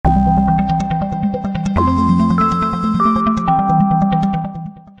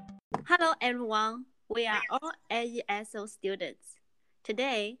everyone, we are all AESO students.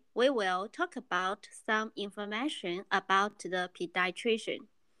 Today, we will talk about some information about the pediatrician.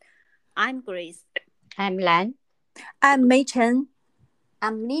 I'm Grace. I'm Lan. I'm Mei Chen.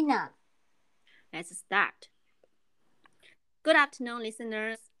 I'm Lina. Let's start. Good afternoon,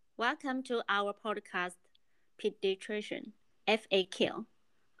 listeners. Welcome to our podcast, Pediatrician FAQ.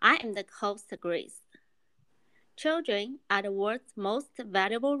 I am the host, Grace. Children are the world's most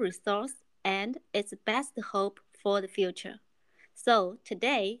valuable resource and its best hope for the future. So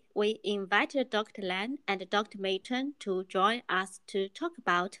today, we invited Dr. Lan and Dr. Mayton to join us to talk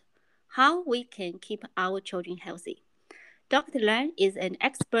about how we can keep our children healthy. Dr. Lan is an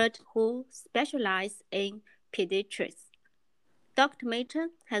expert who specializes in pediatrics. Dr. Mayton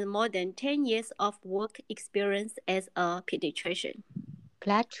has more than 10 years of work experience as a pediatrician.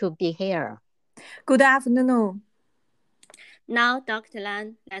 Glad to be here. Good afternoon. Now, Dr.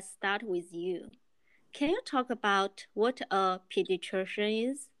 Lan, let's start with you. Can you talk about what a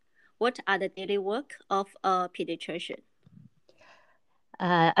pediatrician is? What are the daily work of a pediatrician?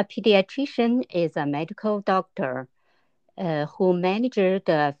 A pediatrician is a medical doctor who manages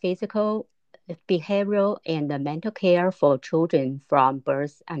the physical, behavioral, and mental care for children from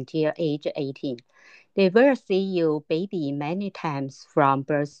birth until age 18. They will see your baby many times from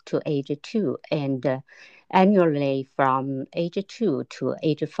birth to age 2 and annually from age 2 to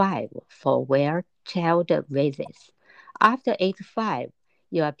age 5 for well-child visits. After age 5,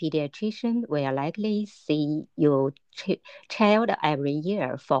 your pediatrician will likely see your child every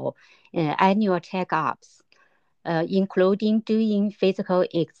year for annual checkups, including doing physical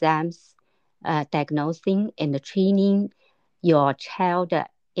exams, diagnosing and treating your child's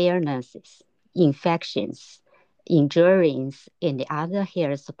illnesses, infections, injuries, and other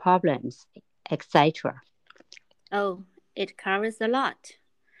health problems, etc. Oh, it covers a lot.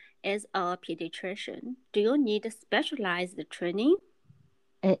 As a pediatrician, do you need specialized training?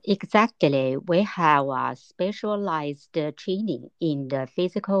 Exactly. We have a specialized training in the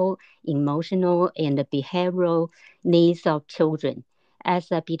physical, emotional, and behavioral needs of children.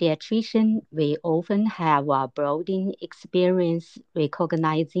 As a pediatrician, we often have a broad experience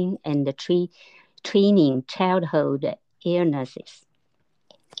recognizing and treating childhood illnesses.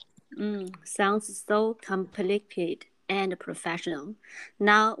 Sounds so complicated and professional.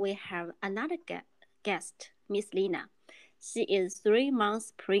 Now we have another guest, Miss Lina. She is 3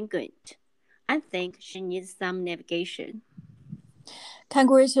 months pregnant. I think she needs some navigation.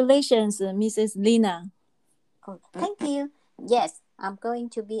 Congratulations, Mrs. Lina. Oh, thank you. Yes, I'm going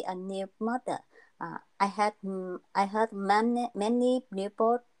to be a new mother. I heard many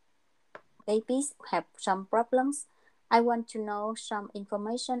newborn babies have some problems. I want to know some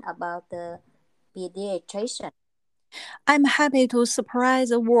information about the pediatrician. I'm happy to surprise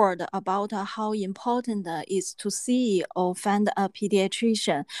the world about how important it is to see or find a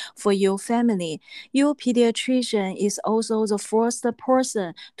pediatrician for your family. Your pediatrician is also the first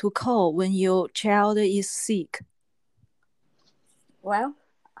person to call when your child is sick. Well,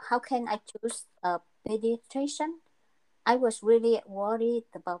 how can I choose a pediatrician? I was really worried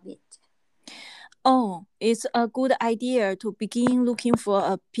about it. Oh, it's a good idea to begin looking for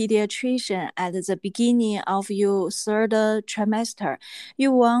a pediatrician at the beginning of your third trimester.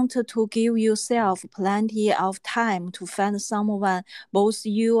 You want to give yourself plenty of time to find someone both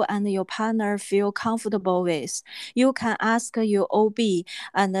you and your partner feel comfortable with. You can ask your OB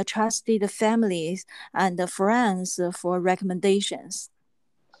and trusted families and friends for recommendations.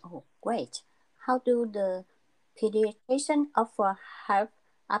 Oh, great. How do the pediatrician offer help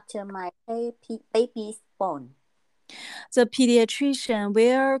after my baby's born? The pediatrician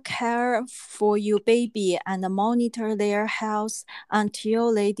will care for your baby and monitor their health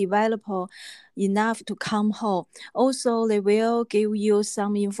until they develop enough to come home. Also, they will give you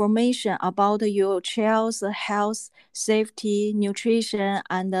some information about your child's health, safety, nutrition,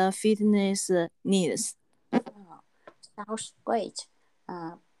 and fitness needs. Oh, sounds great.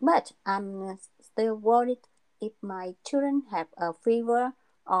 But I'm still worried if my children have a fever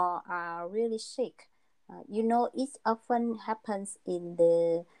or are really sick. It often happens in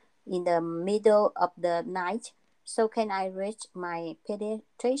the middle of the night. So can I reach my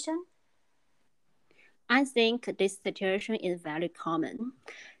pediatrician? I think this situation is very common.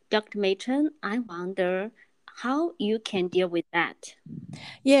 Dr. Mayton, I wonder how you can deal with that.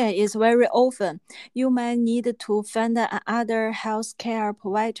 Yeah, it's very often. You might need to find another healthcare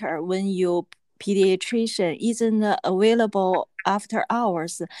provider when your pediatrician isn't available after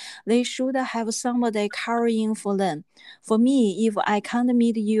hours. They should have somebody carrying for them. For me, if I can't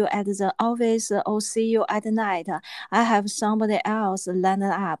meet you at the office or see you at night, I have somebody else lined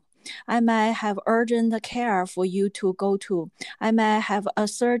up. I might have urgent care for you to go to. I may have a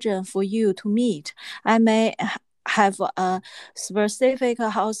surgeon for you to meet. I may have a specific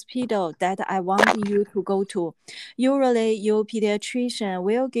hospital that I want you to go to. Usually, your pediatrician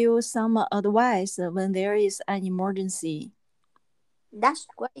will give some advice when there is an emergency. That's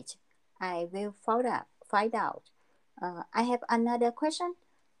great. I will find out. I have another question.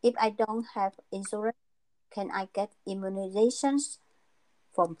 If I don't have insurance, can I get immunizations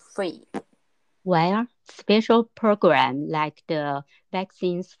for free? Well, special programs like the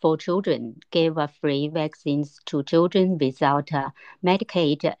Vaccines for Children give free vaccines to children without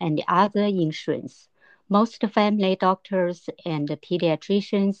Medicaid and other insurance. Most family doctors and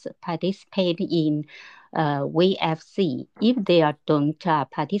pediatricians participate in VFC. If they don't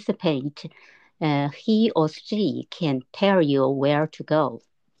participate, he or she can tell you where to go.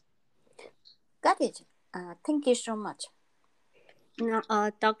 Got it. Thank you so much.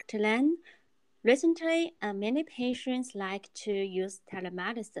 Now, Dr. Lan, recently, many patients like to use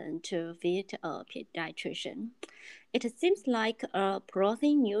telemedicine to visit a pediatrician. It seems like a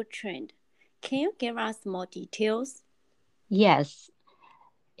growing new trend. Can you give us more details? Yes,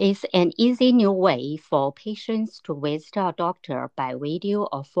 it's an easy new way for patients to visit a doctor by video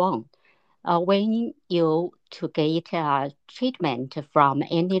or phone. When you to get treatment from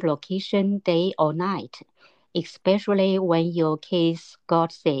any location, day or night, especially when your kids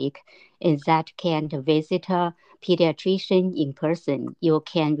got sick and that can't visit a pediatrician in person, you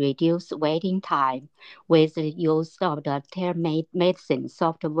can reduce waiting time with the use of the telemedicine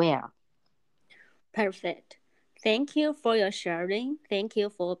software. Perfect. Thank you for your sharing. Thank you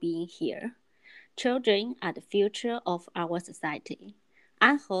for being here. Children are the future of our society.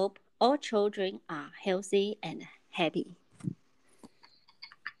 I hope all children are healthy and happy.